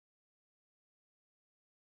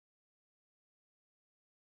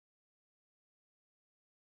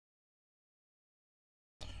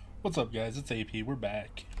What's up, guys? It's AP. We're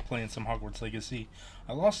back playing some Hogwarts Legacy.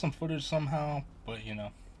 I lost some footage somehow, but you know,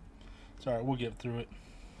 it's alright. We'll get through it.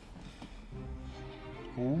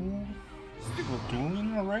 Ooh, we're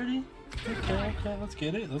doing already? Okay, let's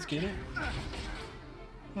get it. Let's get it.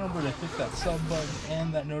 Remember to hit that sub button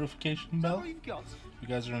and that notification bell. If you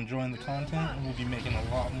guys are enjoying the content, we'll be making a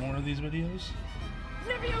lot more of these videos.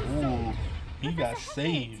 Ooh, he got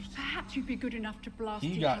saved. Perhaps you'd be good enough to blast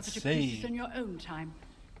He each got other to saved. pieces in your own time.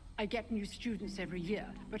 I get new students every year,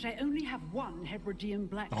 but I only have one Hebridean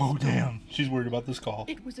black. Oh damn, she's worried about this call.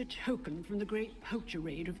 It was a token from the Great Poacher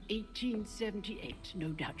Raid of 1878. No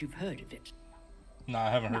doubt you've heard of it. Nah,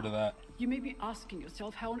 I haven't heard of that. You may be asking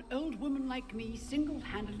yourself how an old woman like me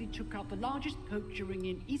single-handedly took out the largest poacher ring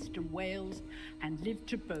in eastern Wales and lived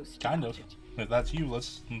to boast Kind about of. it. If that's you,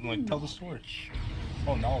 let's tell the story.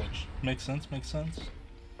 Oh, knowledge. Makes sense, makes sense.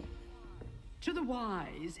 To the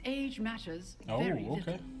wise, age matters Oh, very okay.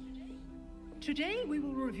 little. Today we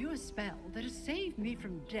will review a spell that has saved me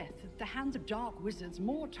from death at the hands of dark wizards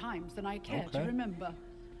more times than I care to Okay. remember.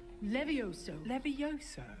 Levioso.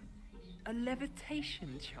 Levioso? A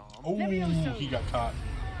levitation charm? Oh, Levioso. he got caught.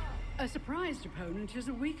 A surprised opponent is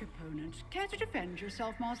a weak opponent. Care to defend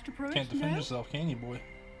yourself, Master Pruitt? Can't defend No? yourself, can you, boy?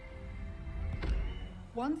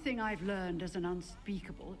 One thing I've learned as an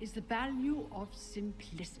unspeakable is the value of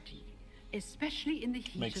simplicity, especially in the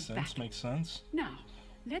heat Makes of sense, battle. makes sense. Now,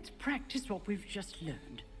 let's practice what we've just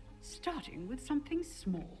learned, starting with something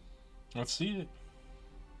small. Let's see it.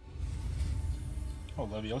 Oh,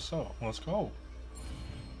 Levioso. Let's go.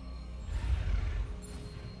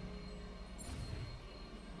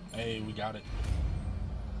 Hey, we got it.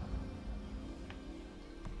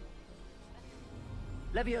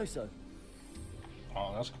 Levioso.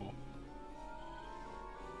 Oh, that's cool.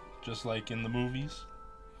 Just like in the movies.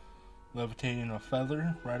 Levitating a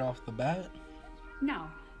feather right off the bat.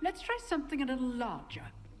 Now, let's try something a little larger.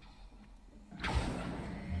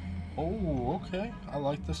 Oh, okay. I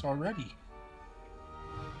like this already.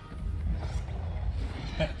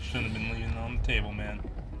 Shouldn't have been leaning on the table, man.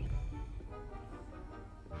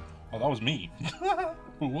 Oh, that was me.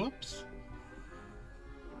 Whoops.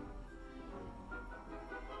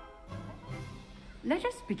 Let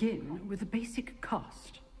us begin with the basic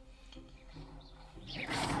cast.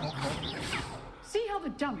 See how the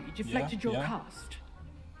dummy deflected your yeah. cast?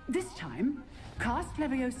 This time, cast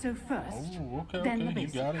Levioso first, Oh, okay, then the okay, you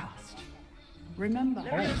basic got it. cast. Remember.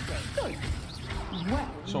 Oh. Good. Well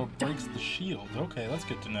So it done. breaks the shield. Okay, that's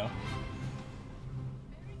good to know.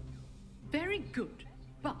 Very good.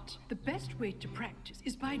 But the best way to practice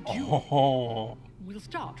is by duel. Oh, We'll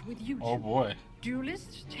start with you two. oh boy.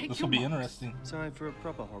 Duelists, take This your will be marks. interesting. Time for a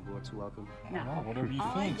proper Hogwarts welcome. Now, whatever you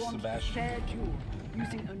I think, want Sebastian. a fair duel,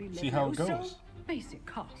 using only See how it Levioso, goes. basic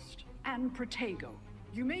cast, and Protego.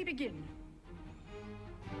 You may begin.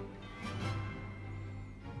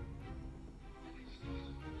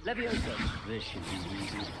 Levioso. This should be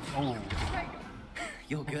easy. Oh,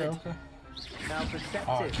 You're okay, good. okay. Now Oh, I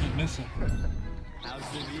perceptive. keep missing. How's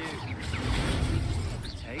the view?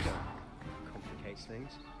 Protego. Complicates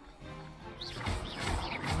things.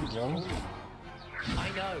 There we go. I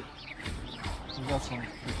know. We got some.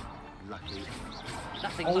 Lucky.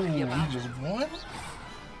 Nothing Oh, lucky about he it. just won?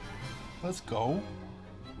 Let's go.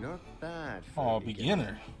 Not bad for Oh, a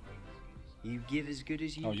beginner. You give as good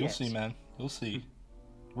as you Oh, get. you'll see, man. You'll see.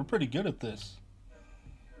 We're pretty good at this.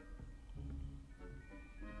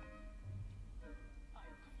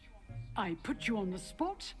 I put you on the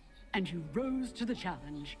spot, and you rose to the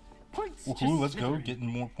challenge. Points to Woohoo, let's go. Slytherin. Getting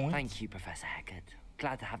more points. Thank you, Professor Haggard.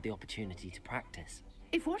 Glad to have the opportunity to practice.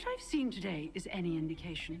 If what I've seen today is any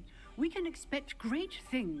indication, we can expect great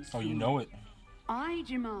things. Oh, from you know it. I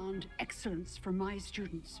demand excellence from my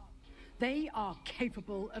students. They are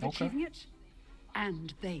capable of Okay. achieving it,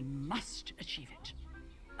 and they must achieve it.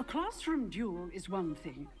 A classroom duel is one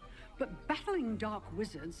thing, but battling dark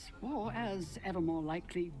wizards, or as ever more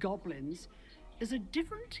likely, goblins, is a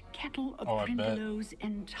different kettle of Oh, I bet. Grindylows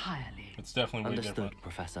entirely. It's definitely way Understood, different.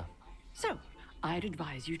 Professor. So, I'd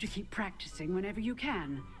advise you to keep practicing whenever you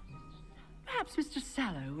can. Perhaps Mr.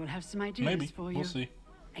 Sallow will have some ideas Maybe. for you. We'll see.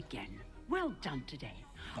 Again, well done today.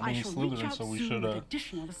 I mean, shall reach Slytherin, out so we soon should with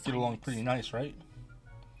additional get along assignments. pretty nice, right?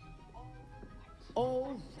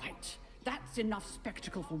 All right, that's enough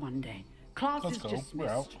spectacle for one day. Class Let's is go. dismissed. We're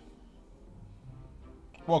out.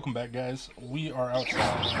 Welcome back, guys. We are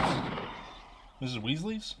outside Mrs.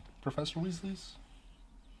 Weasley's, Professor Weasley's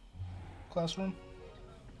classroom.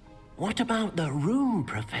 What about the room,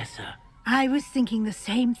 Professor? I was thinking the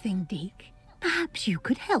same thing, Deke. Perhaps you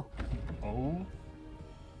could help. Oh,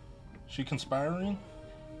 she conspiring?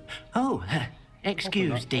 Oh,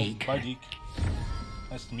 Excuse, Hopefully not. Deke. Oh, bye, Deke.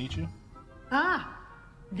 Nice to meet you. Ah,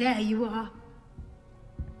 there you are.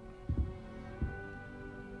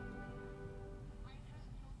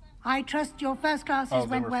 I trust your first classes Oh,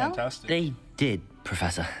 they went were well. fantastic. They did,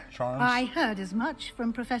 Professor. Charms. I heard as much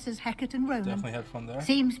from Professors Hecat and Ronan. Definitely had fun there.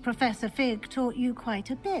 Seems Professor Fig taught you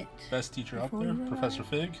quite a bit. Best teacher out Before there, you Professor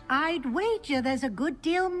Fig. I'd wager there's a good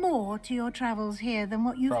deal more to your travels here than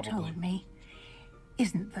what you've Probably. told me.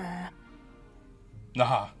 Isn't there?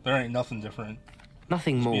 Nah, there ain't nothing different.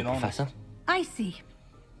 Nothing Just more, being honest. Professor. I see.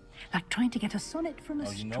 Like trying to get a sonnet from a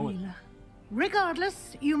Oh, you know it. streeler.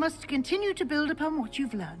 Regardless, you must continue to build upon what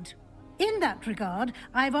you've learned. In that regard,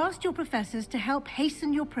 I've asked your professors to help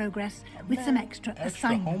hasten your progress with some extra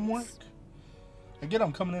assignments. homework? I get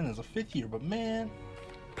I'm coming in as a 5th year, but man,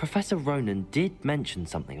 Professor Ronan did mention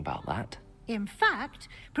something about that. In fact,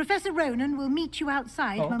 Professor Ronan will meet you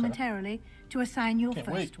outside Oh, okay. momentarily to assign your Can't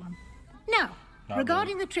first wait. one. Now, Not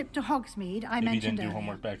regarding the trip to Hogsmeade I maybe you mentioned didn't do earlier,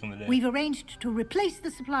 homework back in the day. we've arranged to replace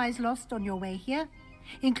the supplies lost on your way here,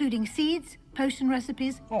 including seeds, potion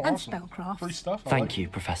recipes, Oh, and awesome. spellcrafts. Free stuff. I Thank like you,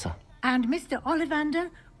 it. Professor. And Mr. Ollivander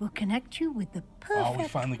will connect you with the perfect Oh, we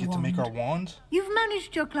finally get wand. to make our wand. You've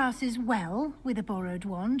managed your classes well with a borrowed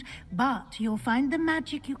wand, but you'll find the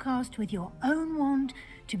magic you cast with your own wand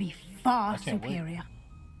to be far I can't wait. superior.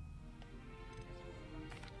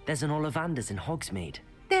 There's an Ollivanders in Hogsmeade.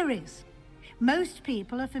 There is. Most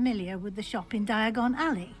people are familiar with the shop in Diagon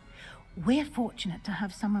Alley. We're fortunate to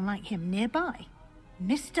have someone like him nearby.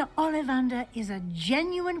 Mr. Ollivander is a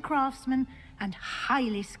genuine craftsman and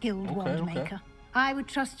highly skilled Okay, wand okay. maker. I would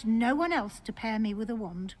trust no one else to pair me with a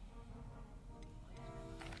wand.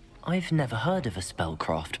 I've never heard of a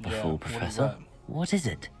spellcraft before, what is Professor. that? What is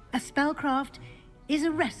it? A spellcraft is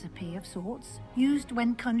a recipe of sorts used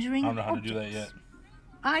when conjuring I don't know how to objects. do that yet.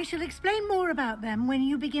 I shall explain more about them when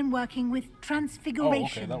you begin working with Oh,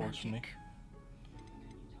 transfiguration okay, that works for me. magic.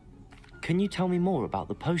 Can you tell me more about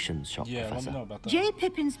the potions shop, Yeah, let Professor? me know about that. J.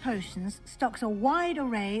 Pippin's Potions stocks a wide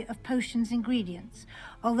array of potions ingredients,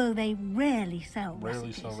 although they rarely sell Rarely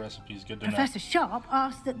recipes. sell recipes. Good to Professor Sharp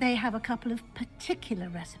asked that they have a couple of particular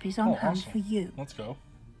recipes on know. Oh, hand awesome. for you. Let's go.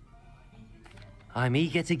 I'm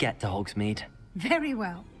eager to get to Hogsmeade. Very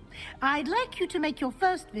well. I'd like you to make your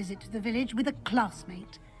first visit to the village with a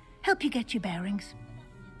classmate. Help you get your bearings.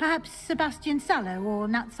 Perhaps Sebastian Sallow or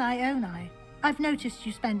Natsai Onai. I've noticed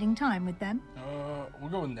you spending time with them.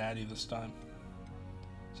 We'll go with Natty this time.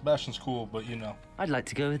 Sebastian's cool, but you know, I'd like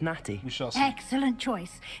to go with Natty. we shall see. Excellent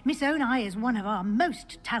choice. Miss Onai is one of our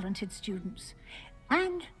most talented students.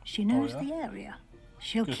 And she knows yeah? the area.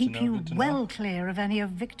 She'll Good to keep know, you good to know. well clear of any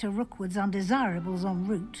of Victor Rookwood's undesirables en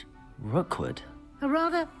route. Rookwood? A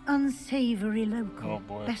rather unsavory local. Oh,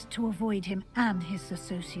 boy. Best to avoid him and his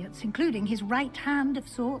associates, including his right hand of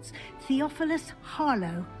sorts, Theophilus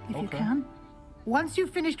Harlow, if you Okay. can. Once you've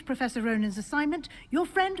finished Professor Ronan's assignment, your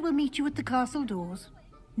friend will meet you at the castle doors.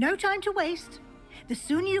 No time to waste. The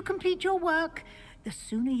sooner you complete your work, the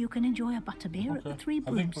sooner you can enjoy a butterbeer at the Three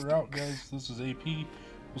I think we're out, Broomsticks. guys. This is AP.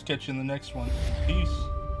 We'll catch you in the next one. Peace.